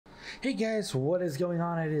Hey guys, what is going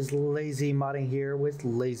on? It is Lazy Modding here with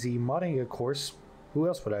Lazy Modding, of course. Who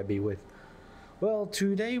else would I be with? Well,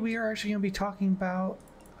 today we are actually going to be talking about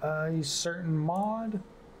a certain mod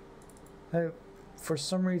that for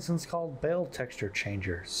some reason is called Bale Texture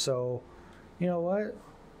Changer. So, you know what?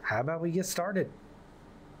 How about we get started?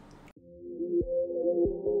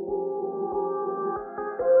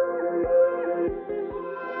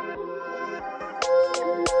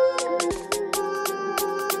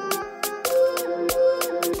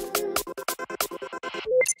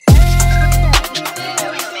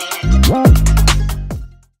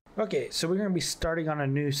 Okay, so we're going to be starting on a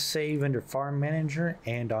new save under Farm Manager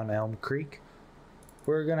and on Elm Creek.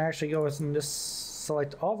 We're going to actually go with and just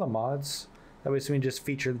select all the mods. That way so we can just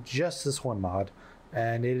feature just this one mod.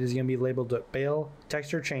 And it is going to be labeled Bale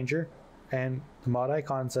Texture Changer. And the mod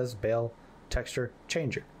icon says Bale Texture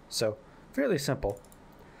Changer. So, fairly simple.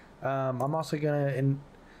 I'm also going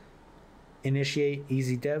to initiate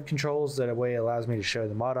easy dev controls. That way it allows me to show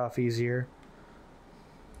the mod off easier.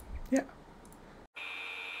 Yeah.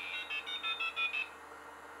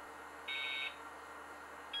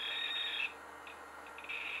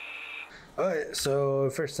 Alright, so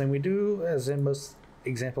first thing we do, as in most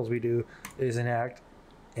examples we do, is enact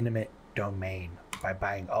intimate domain by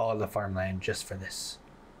buying all the farmland just for this.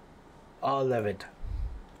 All of it.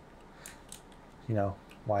 You know,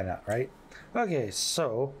 why not, right? Okay,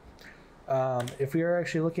 so if we are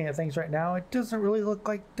actually looking at things right now, it doesn't really look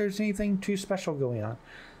like there's anything too special going on.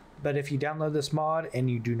 But if you download this mod and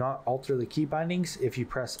you do not alter the key bindings, if you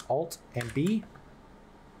press Alt and B,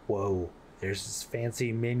 whoa. There's this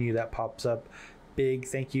fancy menu that pops up. Big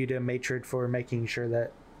thank you to Matrid for making sure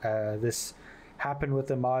that this happened with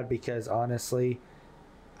the mod, because honestly,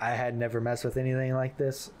 I had never messed with anything like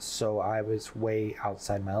this, so I was way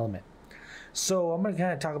outside my element. So I'm going to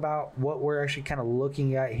kind of talk about what we're actually kind of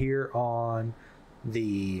looking at here on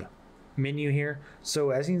the menu here. So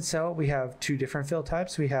as you can tell, we have two different fill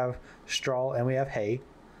types. We have straw and we have hay.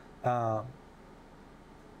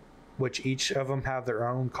 Which each of them have their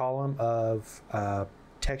own column of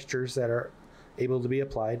textures that are able to be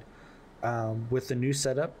applied. With the new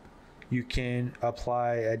setup, you can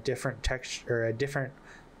apply a different texture or a different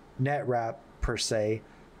net wrap per se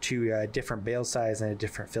to a different bale size and a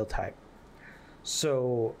different fill type.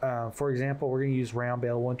 So, for example, we're going to use round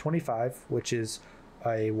bale 125, which is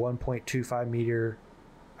a 1.25 meter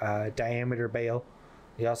diameter bale.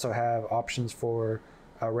 We also have options for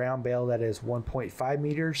a round bale that is 1.5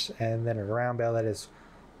 meters, and then a round bale that is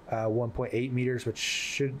 1.8 meters, which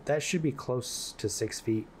should be close to 6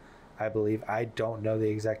 feet, I believe. I don't know the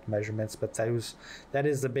exact measurements, but that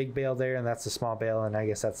is the big bale there, and that's the small bale, and I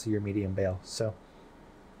guess that's your medium bale. So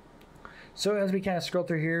as we kind of scroll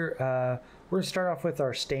through here, we're gonna start off with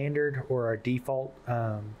our standard or our default.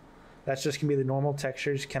 That's just gonna be the normal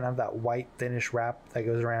textures, kind of that white thinnish wrap that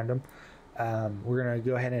goes around them. We're gonna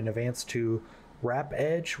go ahead and advance to wrap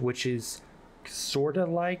edge, which is sort of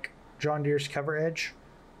like John Deere's cover edge,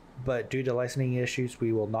 but due to licensing issues,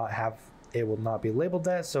 it will not be labeled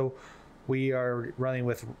that, so we are running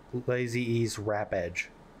with Lazy E's wrap edge.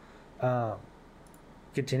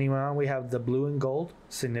 Continuing on, we have the blue and gold,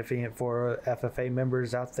 significant for FFA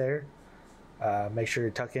members out there. Make sure you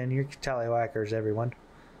tuck in your tallywhackers, everyone.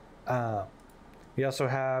 We also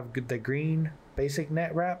have the green basic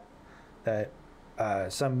net wrap that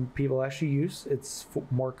some people actually use. It's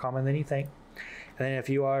more common than you think. And then if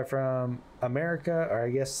you are from America, or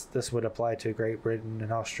I guess this would apply to Great Britain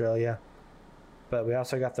and Australia, but we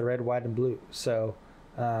also got the red, white, and blue. So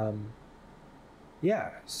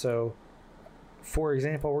yeah, so for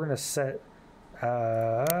example, we're going to set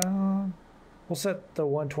we'll set the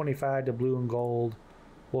 125 to blue and gold,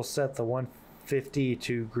 we'll set the 150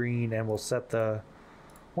 to green, and we'll set the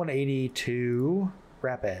 180 to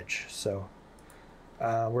wrap edge. So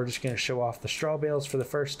we're just going to show off the straw bales for the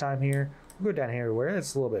first time here. We'll go down here where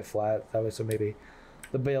it's a little bit flat, that way so maybe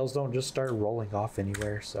the bales don't just start rolling off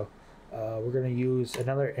anywhere. So we're going to use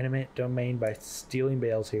another intimate domain by stealing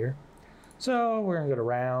bales here. So we're going to go to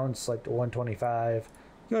round, select 125,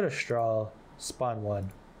 go to straw, spawn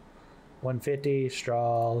one. 150,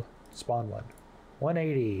 straw, spawn one.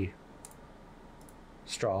 180,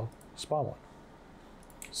 straw, spawn one.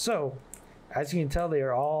 So as you can tell, they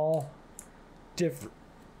are all different.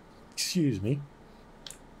 Excuse me.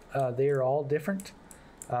 They are all different.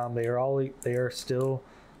 They are still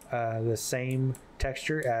the same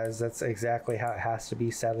texture, as that's exactly how it has to be,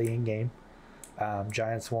 sadly, in game.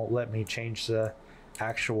 Giants won't let me change the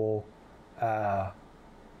actual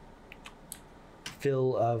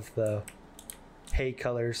fill of the hay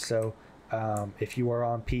colors. So if you are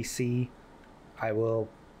on PC, I will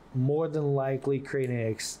more than likely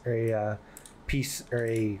creating a piece or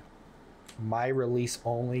a my release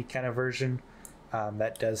only kind of version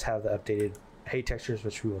that does have the updated hay textures,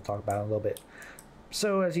 which we will talk about in a little bit.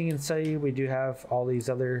 So as you can see, we do have all these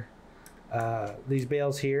other these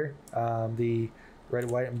bales here. The red,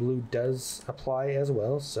 white, and blue does apply as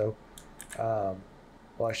well. So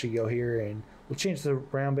we'll actually go here and we'll change the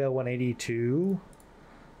round bale 180 to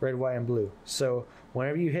red, white, and blue. So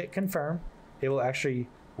whenever you hit confirm, it will actually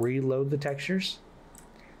reload the textures.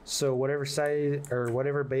 So whatever size or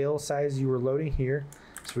whatever bale size you were loading here,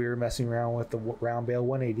 so we were messing around with the round bale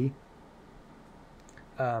 180,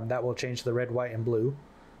 that will change the red, white, and blue.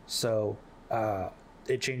 So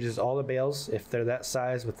it changes all the bales if they're that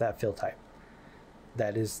size with that fill type.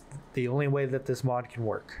 That is the only way that this mod can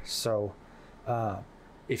work. So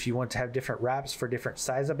if you want to have different wraps for different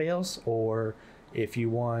size of bales, or if you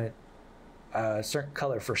want a certain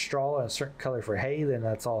color for straw and a certain color for hay, then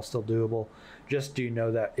that's all still doable. Just do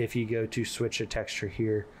know that if you go to switch a texture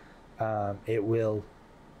here, it will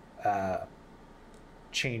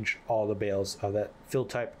change all the bales of that fill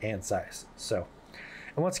type and size. So,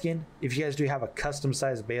 and once again, if you guys do have a custom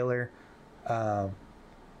size baler that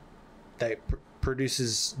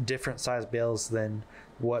produces different size bales than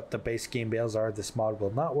what the base game bales are, this mod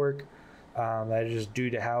will not work. That is just due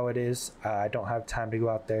to how it is. I don't have time to go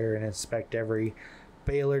out there and inspect every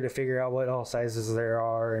baler to figure out what all sizes there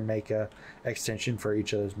are and make a extension for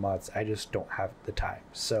each of those mods. I just don't have the time.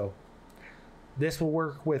 So this will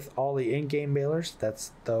work with all the in-game balers.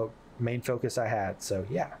 That's the main focus I had. So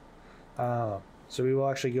yeah. So we will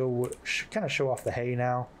actually go kind of show off the hay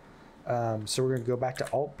now. So we're going to go back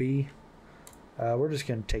to Alt B. We're just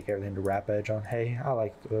going to take everything to wrap edge on hay. I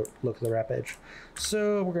like the look of the wrap edge.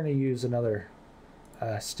 So we're going to use another,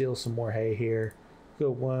 steal some more hay here. Go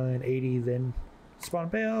 180, then spawn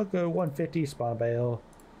bale. Go 150, spawn bale.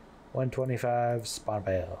 125, spawn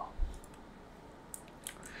bale.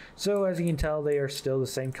 So as you can tell, they are still the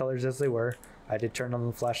same colors as they were. I did turn on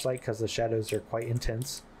the flashlight because the shadows are quite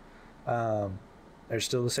intense. They're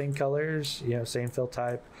still the same colors, you know, same fill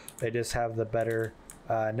type. They just have the better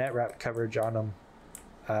net wrap coverage on them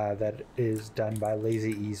that is done by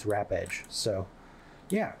Lazy Ease Wrap Edge. So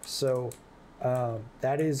yeah, so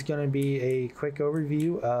that is going to be a quick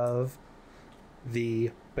overview of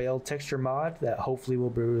the Bale texture mod that hopefully will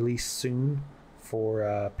be released soon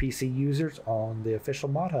for PC users on the official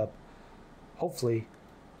mod hub. Hopefully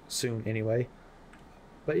soon anyway.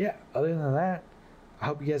 But yeah, other than that, I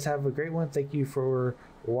hope you guys have a great one. Thank you for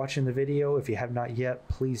watching the video. If you have not yet,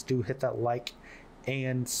 please do hit that like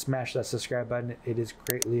and smash that subscribe button. It is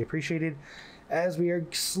greatly appreciated as we are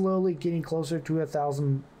slowly getting closer to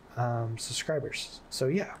 1,000 subscribers. So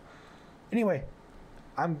yeah, anyway,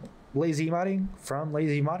 I'm Lazy Modding from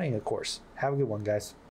Lazy Modding, of course. Have a good one, guys.